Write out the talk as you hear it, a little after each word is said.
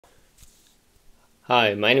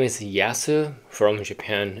Hi, my name is Yasu from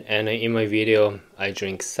Japan, and in my video I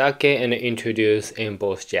drink sake and introduce in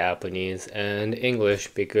both Japanese and English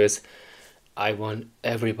because I want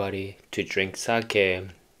everybody to drink sake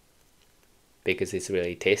because it's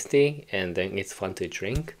really tasty and then it's fun to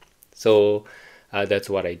drink. So that's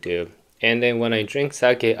what I do. And then when I drink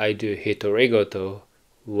sake, I do Hitorigoto.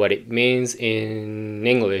 What it means in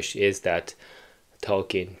English is that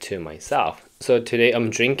talking to myself. So today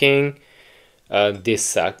I'm drinking this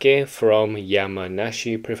sake from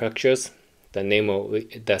Yamanashi prefectures. The name of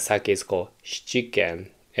the sake is called SHICHIKEN.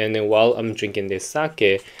 And then while I'm drinking this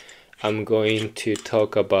sake, I'm going to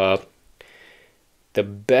talk about the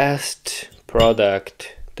best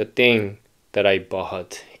product, the thing that I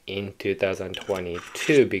bought in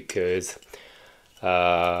 2022 because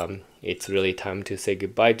it's really time to say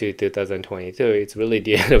goodbye to 2022. It's really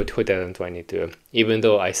the end of 2022, even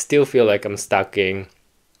though I still feel like I'm stuck in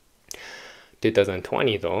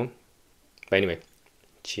 2020 though. But anyway,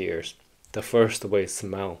 cheers. The first way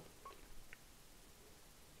smell.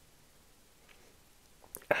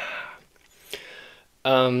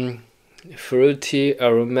 Fruity,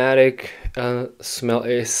 aromatic smell.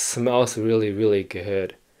 It smells really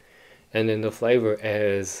good, and then the flavor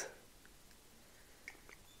is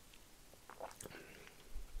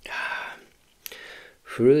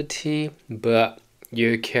fruity, but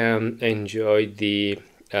you can enjoy the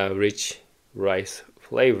rich rice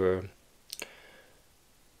flavor.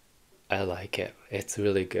 I like it. It's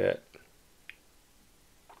really good.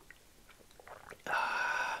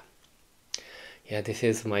 Yeah, this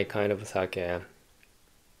is my kind of sake.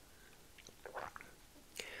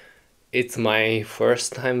 It's my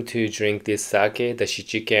first time to drink this sake, the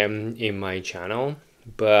SHICHIKEN, in my channel,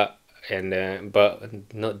 but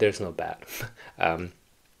no, there's no bad.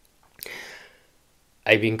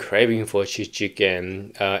 I've been craving for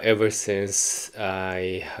SHICHIKEN ever since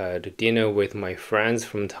I had dinner with my friends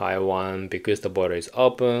from Taiwan because the border is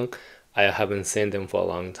open. I haven't seen them for a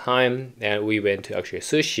long time, and we went to actually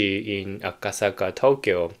sushi in Akasaka,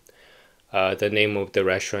 Tokyo. The name of the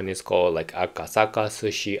restaurant is called like Akasaka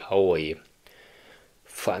Sushi Aoi.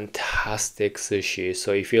 Fantastic sushi.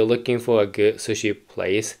 So if you're looking for a good sushi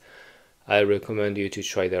place, I recommend you to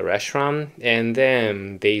try the restaurant. And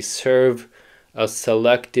then they serve a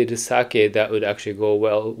selected sake that would actually go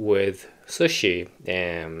well with sushi,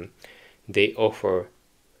 and they offer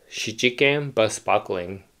SHICHIKEN but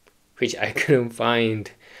sparkling, which I couldn't find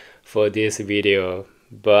for this video,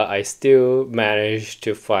 but I still managed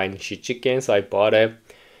to find SHICHIKEN, so I bought it,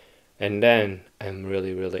 and then I'm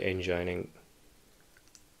really enjoying it.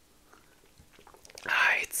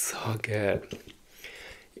 It's so good.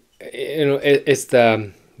 You know, it's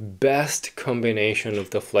the best combination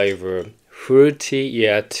of the flavor, fruity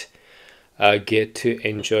yet get to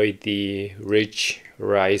enjoy the rich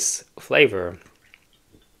rice flavor,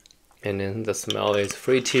 and then the smell is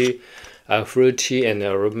fruity and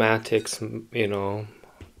aromatic. You know,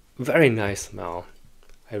 very nice smell.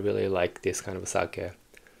 I really like this kind of sake.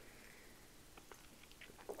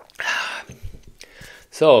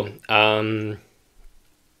 So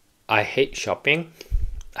I hate shopping.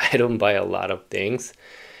 I don't buy a lot of things,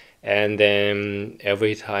 and then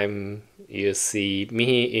every time you see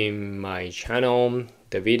me in my channel,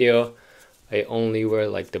 the video, I only wear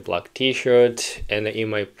like the black t-shirt, and in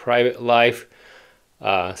my private life,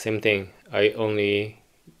 same thing. I only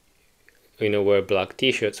wear black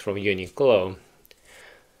t-shirts from Uniqlo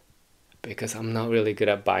because I'm not really good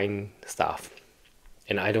at buying stuff,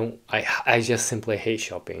 and I just simply hate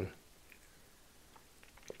shopping.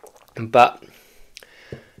 But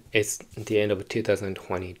it's the end of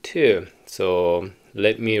 2022, so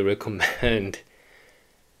let me recommend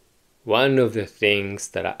one of the things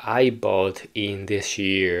that I bought in this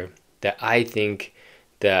year that I think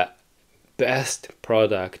the best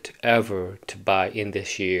product ever to buy in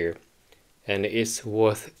this year, and it's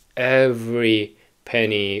worth every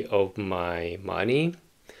penny of my money.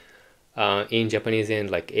 In Japanese yen,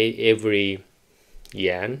 like every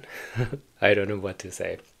yen. I don't know what to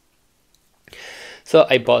say. So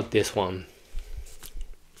I bought this one.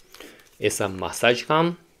 It's a massage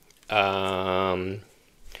gun.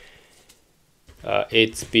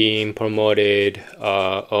 It's being promoted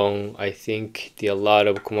on, I think, a lot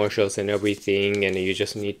of commercials and everything, and you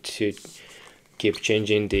just need to keep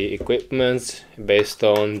changing the equipment based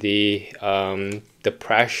on the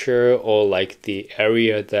pressure or like the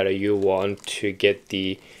area that you want to get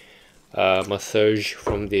the massage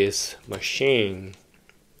from this machine.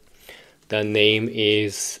 The name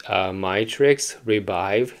is Matrix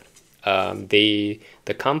Revive. The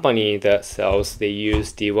company that sells, they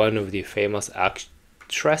use one of the famous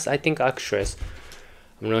actress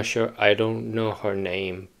I'm not sure, I don't know her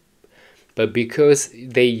name, but because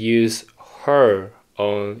they use her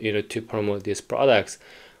on, to promote these products,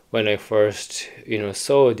 when I first,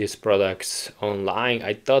 saw these products online,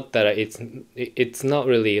 I thought that it's not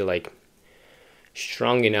really like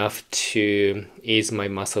strong enough to ease my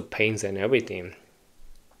muscle pains and everything.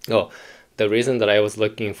 Oh, the reason that I was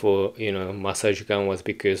looking for, massage gun was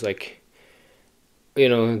because, like,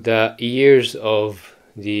 the years of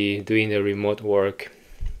the doing the remote work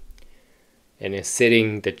and then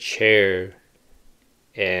sitting the chair,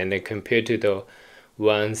 and then compared to the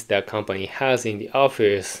ones that company has in the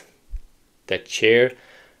office, the chair,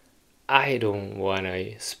 I don't want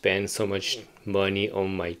to spend so much money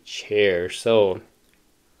on my chair. So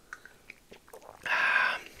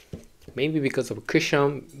maybe because of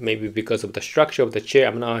cushion, maybe because of the structure of the chair,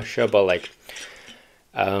 I'm not sure, but like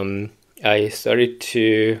I started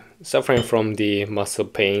to suffering from the muscle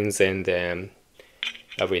pains and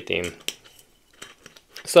everything.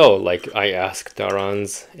 So like I asked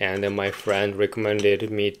around, and then my friend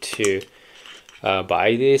recommended me to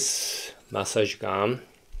buy this massage gun.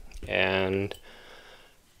 And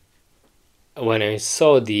when I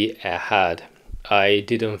saw the ad, I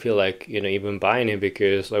didn't feel like even buying it,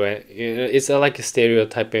 because like, it's like a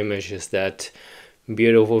stereotype image is that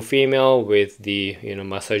beautiful female with the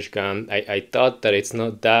massage gun. I thought that it's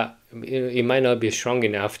not that, it might not be strong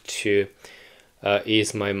enough to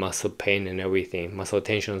ease my muscle pain and everything, muscle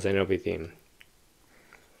tensions and everything.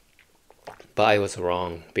 But I was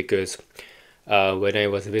wrong, because when I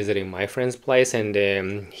was visiting my friend's place, and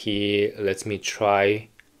he lets me try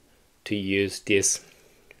to use this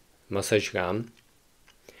massage gun,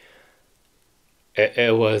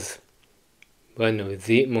 it was one of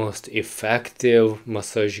the most effective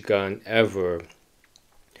massage gun ever.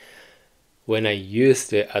 When I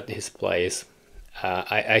used it at his place,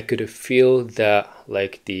 I could feel the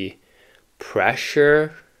like the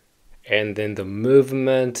pressure and then the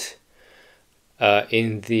movement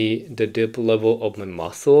in the deep level of my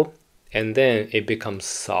muscle, and then it becomes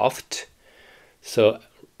soft. So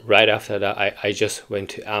right after that, I just went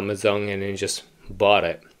to Amazon and then just bought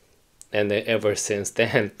it. And then ever since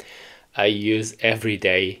then, I use every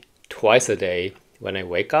day, twice a day, when I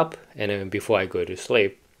wake up and then before I go to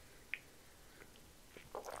sleep.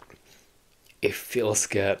 It feels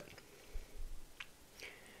good.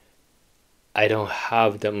 I don't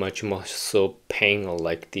have that much muscle pain or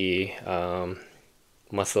like the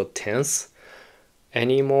muscle tense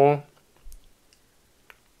anymore.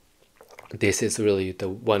 This is really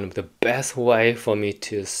one of the best way for me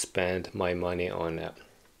to spend my money on it.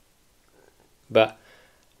 But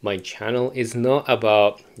my channel is not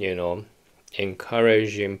about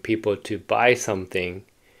encouraging people to buy something.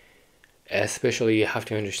 Especially, you have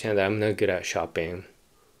to understand that I'm not good at shopping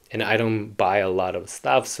and I don't buy a lot of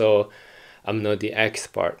stuff, so I'm not the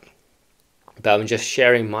expert. But I'm just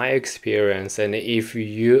sharing my experience. And if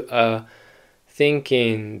you are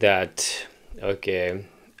thinking that, okay,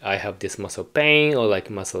 I have this muscle pain or like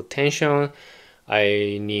muscle tension,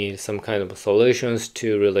 I need some kind of solutions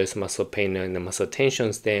to release muscle pain and the muscle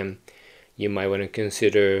tensions, then you might want to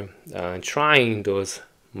consider trying those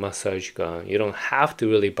massage gun. You don't have to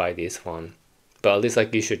really buy this one, but at least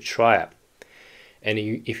like you should try it. And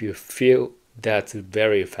if you feel that's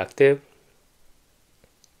very effective,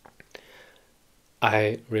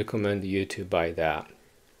 I recommend you to buy that.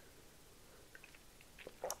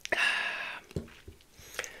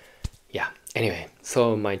 Yeah, anyway,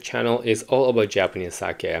 so my channel is all about Japanese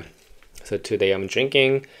sake. So today I'm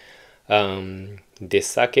drinking this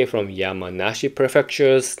sake from Yamanashi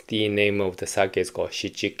prefectures. The name of the sake is called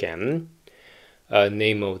SHICHIKEN.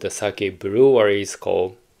 Name of the sake brewery is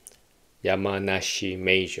called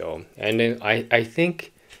yamanashimeijo. And then I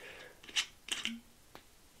think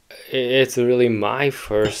it's really my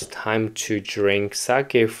first time to drink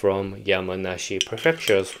sake from Yamanashi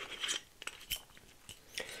prefectures.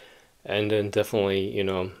 And then definitely,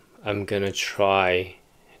 I'm gonna try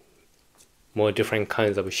more different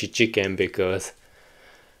kinds of shichiken because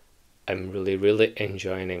I'm really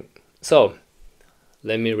enjoying it. So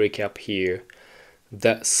let me recap here.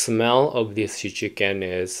 The smell of this shichiken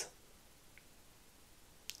is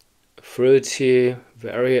fruity,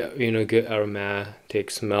 very good aromatic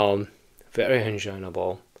smell, very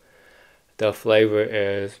enjoyable. The flavor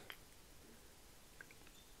is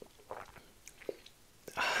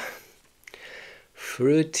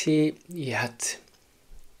fruity, yet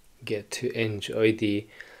get to enjoy the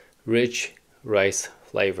rich rice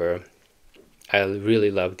flavor. I really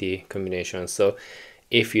love the combination. So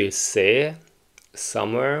if you see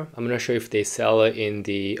somewhere, I'm not sure if they sell it in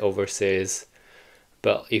the overseas,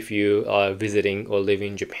 But if you are visiting or live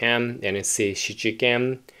in Japan and see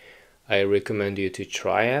Shichiken, I recommend you to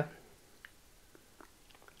try it.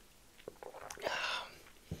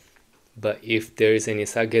 But if there is any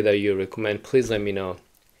sake that you recommend, please let me know.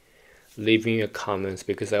 Leave in your comments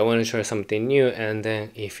because I want to try something new. And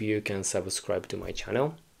then if you can subscribe to my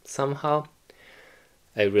channel somehow,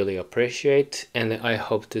 I really appreciate. And I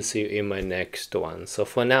hope to see you in my next one. So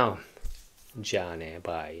for now, じゃあね、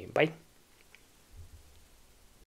バイバイ。